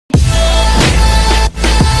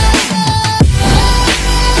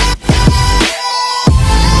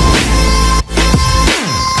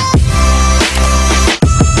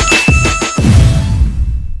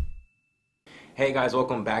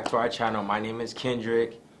welcome back to our channel. My name is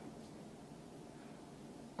Kendrick.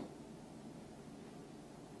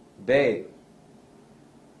 Babe.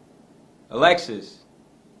 Alexis.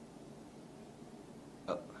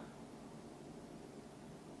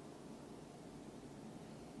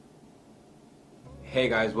 Hey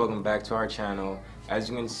guys, welcome back to our channel. As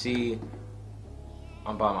you can see,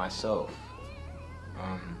 I'm by myself.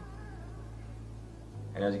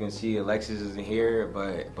 And as you can see, Alexis isn't here,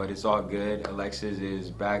 but it's all good. Alexis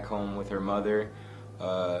is back home with her mother.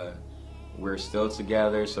 We're still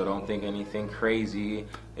together, so don't think anything crazy.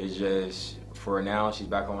 It's just, for now, she's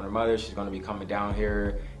back home with her mother. She's gonna be coming down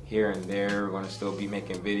here and there. We're gonna still be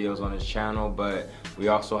making videos on this channel, but we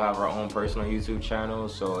also have our own personal YouTube channel.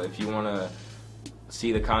 So if you wanna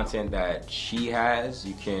see the content that she has,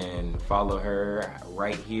 you can follow her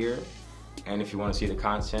right here. And if you want to see the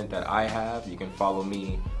content that I have, you can follow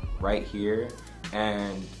me right here.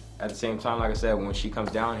 And at the same time, like I said, when she comes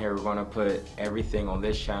down here, we're going to put everything on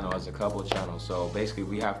this channel as a couple channel. So basically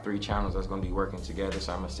we have 3 channels that's going to be working together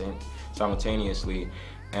simultaneously.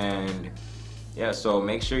 And yeah, so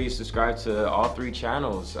make sure you subscribe to all 3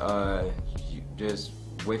 channels. You just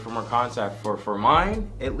wait for more content. For mine,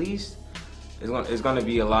 at least, it's going to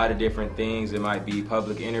be a lot of different things. It might be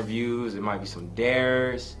public interviews, it might be some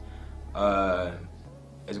dares.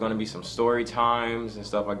 It's going to be some story times and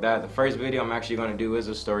stuff like that. The first video I'm actually going to do is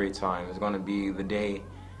a story time. It's going to be the day.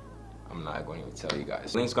 I'm not going to even tell you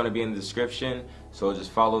guys. Link's going to be in the description, so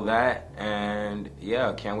just follow that. And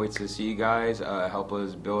yeah, can't wait to see you guys. Help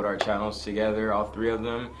us build our channels together, all 3 of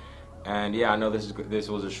them. And yeah, I know this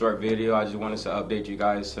was a short video. I just wanted to update you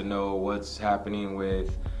guys to know what's happening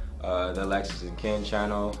with the Alexis and Ken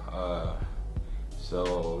channel.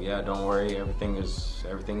 So yeah, don't worry,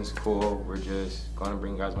 everything's cool. We're just gonna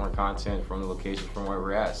bring you guys more content from the location from where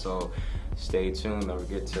we're at. So stay tuned, don't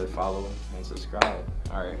forget to follow and subscribe.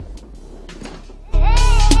 All right.